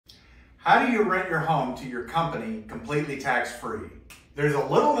How do you rent your home to your company completely tax-free? There's a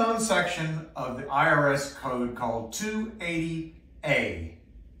little known section of the IRS code called 280A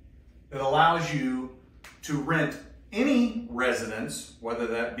that allows you to rent any residence, whether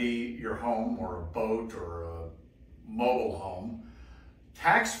that be your home or a boat or a mobile home,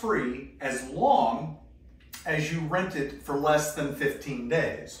 tax-free as long as you rent it for less than 15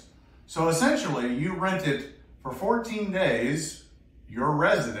 days. So essentially, you rent it for 14 days, your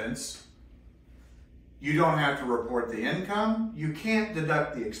residence. You don't have to report the income. You can't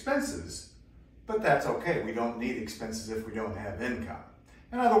deduct the expenses, but that's okay. We don't need expenses if we don't have income.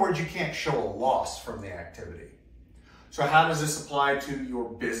 In other words, you can't show a loss from the activity. So how does this apply to your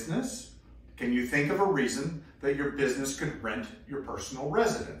business? Can you think of a reason that your business could rent your personal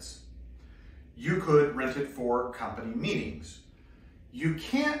residence? You could rent it for company meetings. You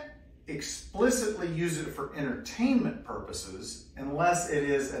can't explicitly use it for entertainment purposes unless it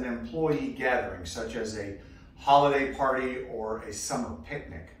is an employee gathering, such as a holiday party or a summer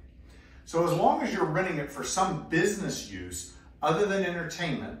picnic. So as long as you're renting it for some business use other than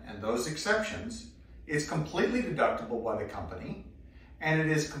entertainment and those exceptions, it's completely deductible by the company and it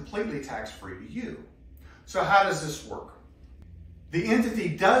is completely tax-free to you. So how does this work? The entity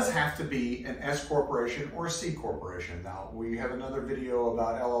does have to be an S corporation or a C corporation. Now, we have another video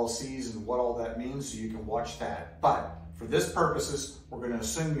about LLCs and what all that means, so you can watch that. But for this purposes, we're going to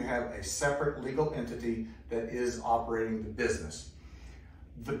assume you have a separate legal entity that is operating the business.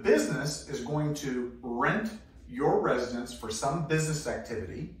 The business is going to rent your residence for some business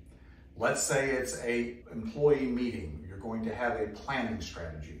activity. Let's say it's an employee meeting. You're going to have a planning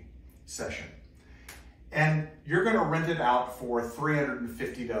strategy session. And you're going to rent it out for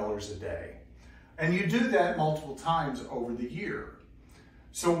 $350 a day. And you do that multiple times over the year.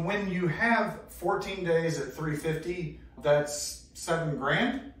 So when you have 14 days at $350, that's $7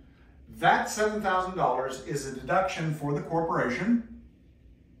 grand. That $7,000 is a deduction for the corporation.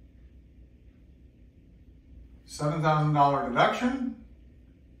 $7,000 deduction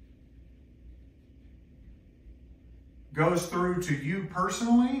goes through to you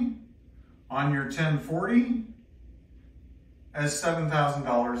personally on your 1040 as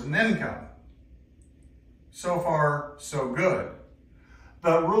 $7,000 in income. So far, so good.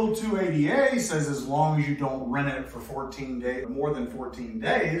 But Rule 280A says as long as you don't rent it for 14 days, more than 14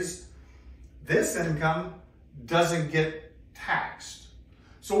 days, this income doesn't get taxed.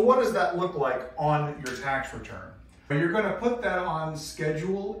 So what does that look like on your tax return? You're going to put that on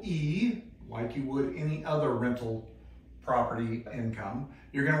Schedule E, like you would any other rental property income.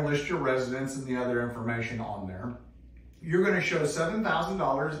 You're going to list your residence and the other information on there. You're going to show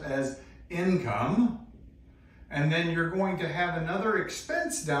 $7,000 as income, and then you're going to have another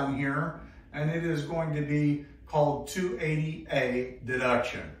expense down here, and it is going to be called 280A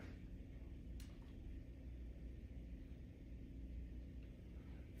deduction.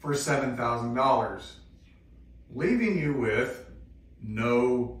 For $7,000, leaving you with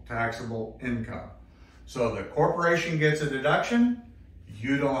no taxable income. So the corporation gets a deduction,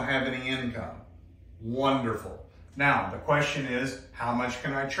 you don't have any income. Wonderful. Now, the question is, how much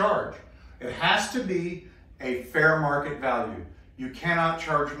can I charge? It has to be a fair market value. You cannot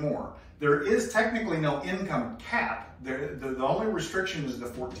charge more. There is technically no income cap. The only restriction is the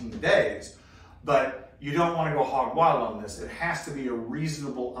 14 days, but you don't want to go hog wild on this. It has to be a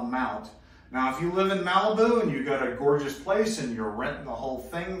reasonable amount. Now, if you live in Malibu and you've got a gorgeous place and you're renting the whole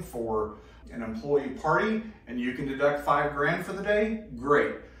thing for an employee party and you can deduct $5 grand for the day,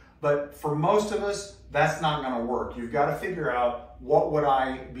 great. But for most of us, that's not going to work. You've got to figure out, what would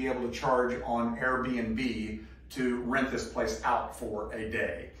I be able to charge on Airbnb to rent this place out for a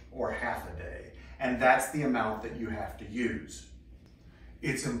day or half a day? And that's the amount that you have to use.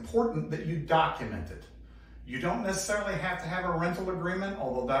 It's important that you document it. You don't necessarily have to have a rental agreement,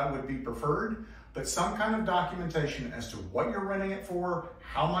 although that would be preferred, but some kind of documentation as to what you're renting it for,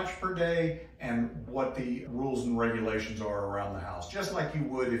 how much per day, and what the rules and regulations are around the house, just like you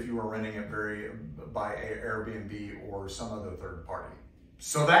would if you were renting it by Airbnb or some other third party.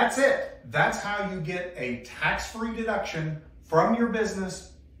 So that's it. That's how you get a tax-free deduction from your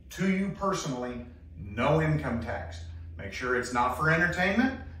business to you personally, no income tax. Make sure it's not for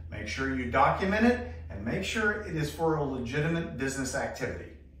entertainment, make sure you document it, and make sure it is for a legitimate business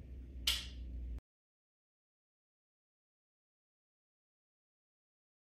activity.